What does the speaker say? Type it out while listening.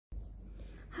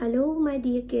Hello, my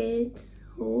dear kids.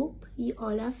 Hope you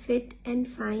all are fit and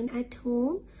fine at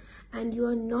home and you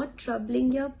are not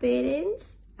troubling your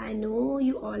parents. I know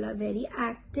you all are very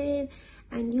active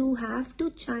and you have to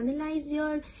channelize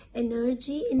your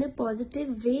energy in a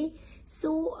positive way.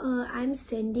 So I'm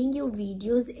sending you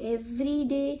videos every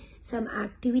day, some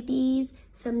activities,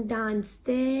 some dance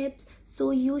steps.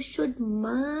 So you should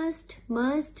must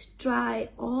try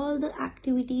all the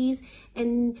activities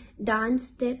and dance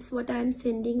steps what I'm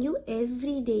sending you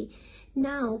every day.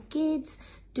 Now kids,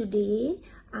 today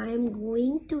I'm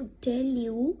going to tell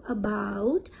you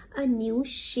about a new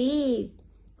shape.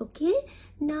 Okay,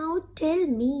 now tell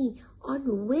me,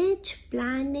 on which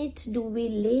planet do we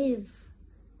live?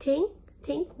 Think,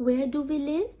 where do we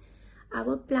live?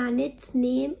 Our planet's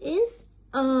name is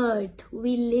Earth.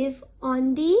 We live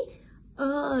on the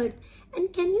Earth.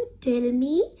 And can you tell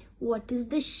me what is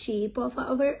the shape of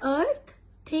our Earth?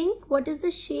 Think, what is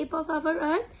the shape of our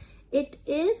Earth? It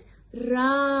is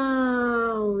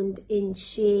round in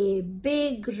shape,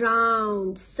 big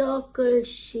round circle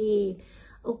shape.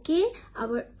 Okay,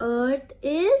 our Earth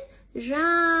is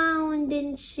round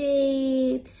in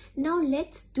shape. Now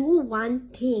let's do one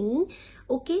thing.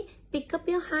 Okay, pick up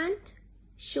your hand,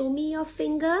 show me your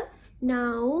finger.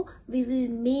 Now we will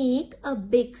make a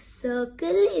big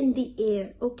circle in the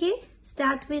air. Okay,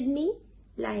 start with me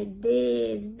like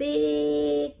this,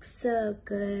 big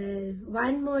circle.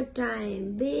 One more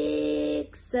time,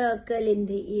 big circle in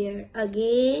the air.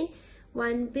 Again,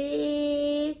 one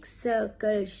big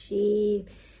circle shape.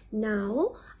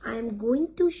 Now I am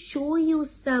going to show you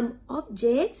some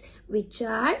objects which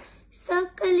are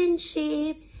circle in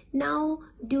shape. Now,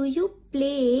 do you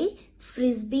play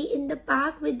frisbee in the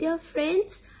park with your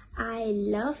friends? I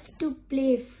love to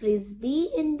play frisbee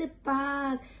in the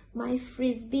park. My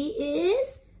frisbee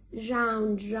is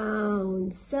round,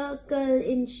 circle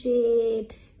in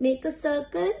shape. Make a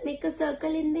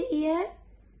circle in the air.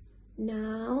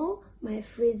 Now, my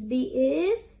frisbee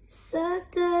is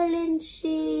circle in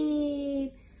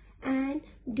shape. And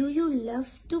do you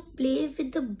love to play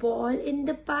with the ball in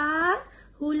the park?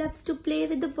 Who loves to play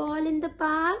with the ball in the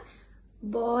park?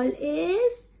 Ball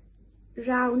is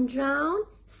round,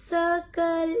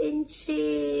 circle in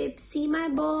shape. See my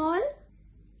ball?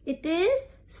 It is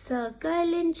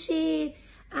circle in shape.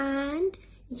 And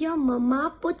your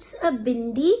mama puts a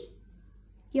bindi.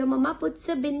 Your mama puts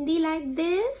a bindi like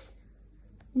this.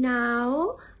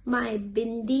 Now my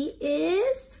bindi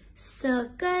is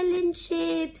circle in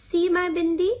shape. See my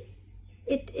bindi?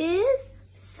 It is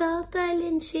circle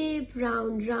in shape,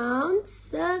 round,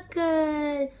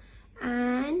 circle.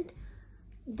 And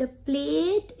the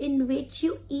plate in which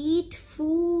you eat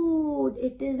food,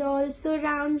 it is also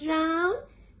round,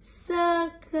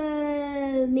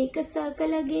 circle. Make a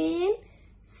circle again.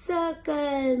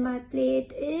 Circle. My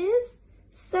plate is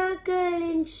circle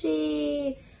in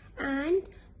shape. And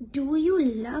do you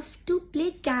love to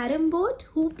play carom board?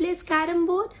 Who plays carom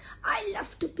board? I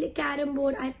love to play carom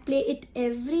board. I play it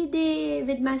every day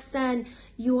with my son.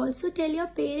 You also tell your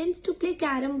parents to play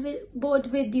carom board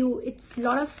with you. It's a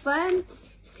lot of fun.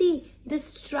 See, the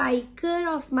striker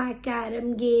of my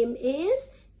carom game is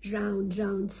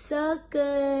round,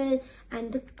 circle.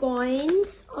 And the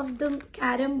coins of the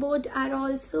carom board are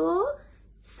also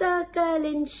circle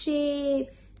in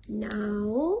shape.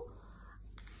 Now,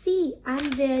 see, I'm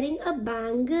wearing a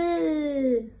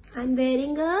bangle. I'm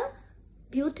wearing a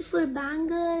beautiful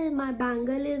bangle. My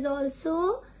bangle is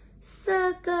also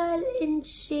circle in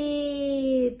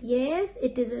shape. Yes,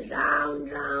 it is a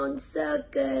round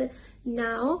circle.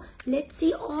 Now, let's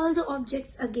see all the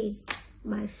objects again.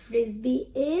 My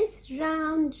frisbee is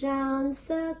round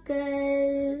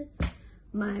circle.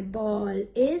 My ball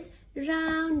is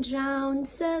round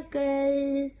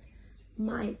circle.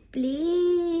 My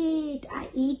plate, I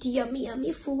eat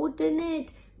yummy food in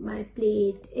it. My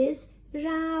plate is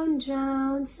round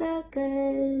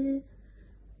circle.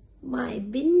 My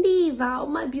bindi, wow,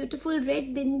 my beautiful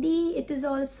red bindi, it is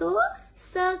also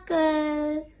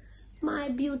circle. My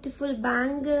beautiful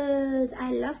bangles,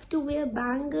 I love to wear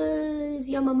bangles.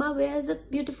 Your mama wears a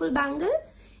beautiful bangle.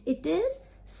 It is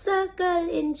circle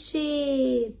in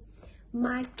shape.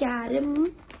 My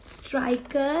carom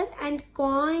striker and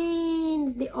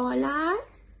coins, they all are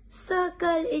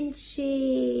circle in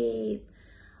shape.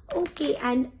 Okay,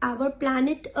 and our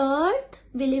planet Earth,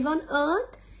 we live on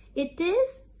Earth, it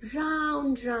is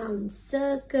round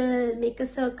circle. Make a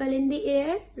circle in the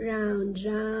air. Round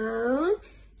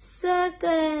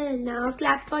circle. Now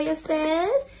clap for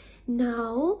yourself.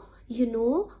 Now, you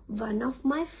know, one of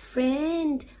my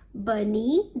friend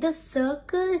Bunny the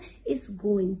circle is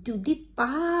going to the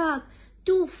park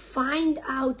to find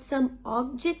out some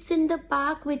objects in the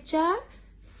park which are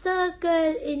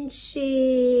circle in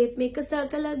shape. Make a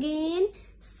circle again.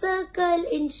 Circle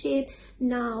in shape.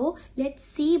 Now let's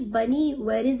see Bunny,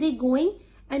 where is he going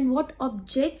and what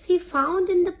objects he found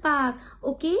in the park.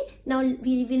 Okay, now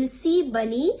we will see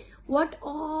Bunny what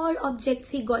all objects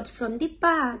he got from the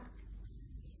park.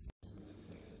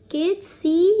 Kids,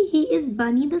 see, he is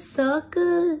Bunny the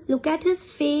circle. Look at his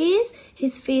face.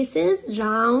 His face is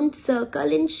round, circle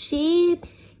in shape.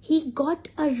 He got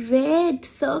a red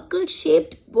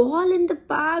circle-shaped ball in the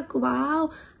park.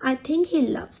 Wow, I think he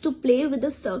loves to play with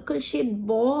a circle-shaped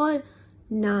ball.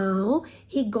 Now,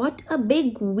 he got a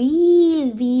big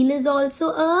wheel. Wheel is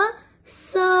also a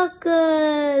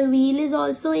circle. Wheel is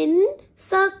also in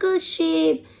circle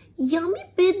shape. Yummy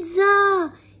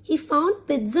pizza. He found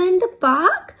pizza in the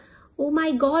park. Oh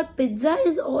my god, pizza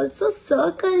is also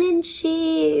circle in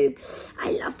shape.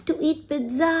 I love to eat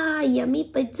pizza. Yummy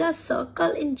pizza,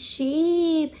 circle in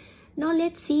shape. Now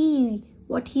let's see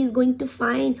what he's going to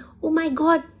find. Oh my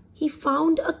god, he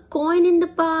found a coin in the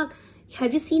park.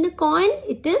 Have you seen a coin?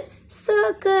 It is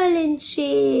circle in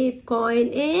shape. Coin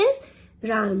is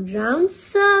round, round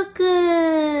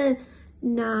circle.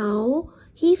 Now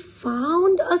he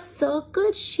found a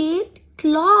circle shaped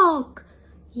clock.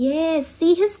 Yes,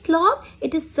 see his clock?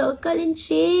 It is circle in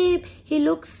shape. He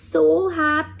looks so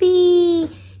happy.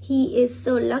 He is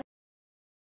so lucky.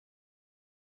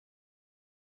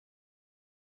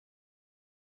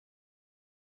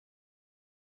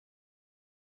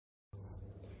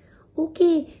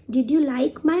 Okay, did you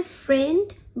like my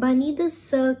friend Bunny the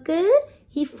circle?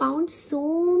 He found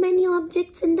so many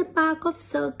objects in the park of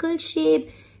circle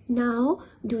shape. Now,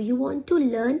 do you want to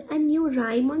learn a new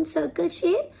rhyme on circle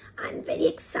shape? I'm very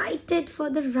excited for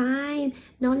the rhyme.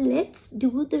 Now, let's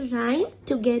do the rhyme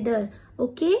together.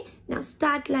 Okay? Now,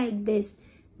 start like this.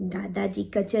 Dadaji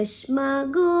ka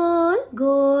chashma gol,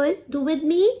 gol. Do with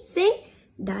me. Sing.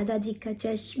 Dadaji ka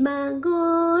chashma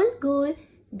gol, gol.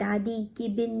 Dadi ki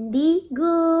bindi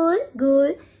gol,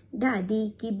 gol.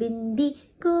 Dadi ki bindi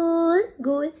gol,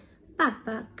 gol.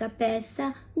 Papa ka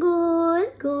paisa gol,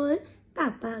 gol.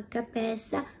 पापा का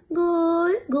पैसा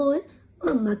गोल गोल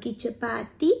मम्मा की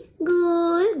चपाती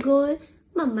गोल गोल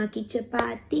मम्मा की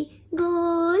चपाती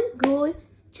गोल गोल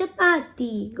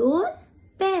चपाती गोल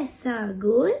पैसा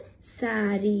गोल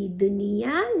सारी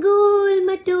दुनिया गोल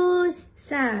मटोल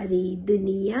सारी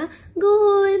दुनिया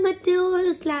गोल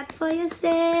मटोल. Clap for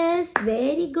yourself.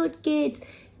 Very good, kids.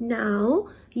 Now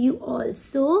you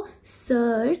also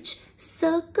search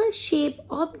circle shape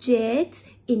objects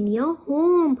in your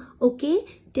home. Okay,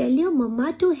 tell your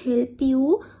mama to help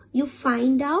you. You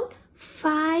find out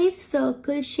 5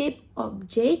 circle shape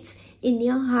objects in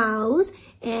your house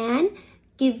and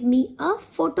give me a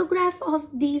photograph of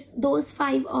those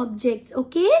 5 objects.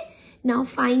 Okay, now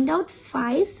find out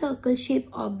 5 circle shape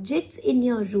objects in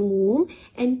your room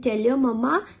and tell your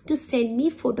mama to send me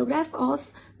photograph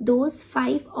of those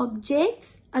 5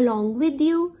 objects along with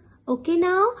you. Okay,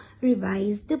 now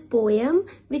revise the poem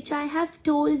which I have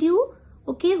told you.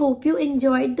 Okay, hope you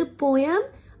enjoyed the poem.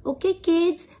 Okay,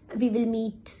 kids, we will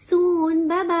meet soon.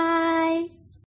 Bye bye.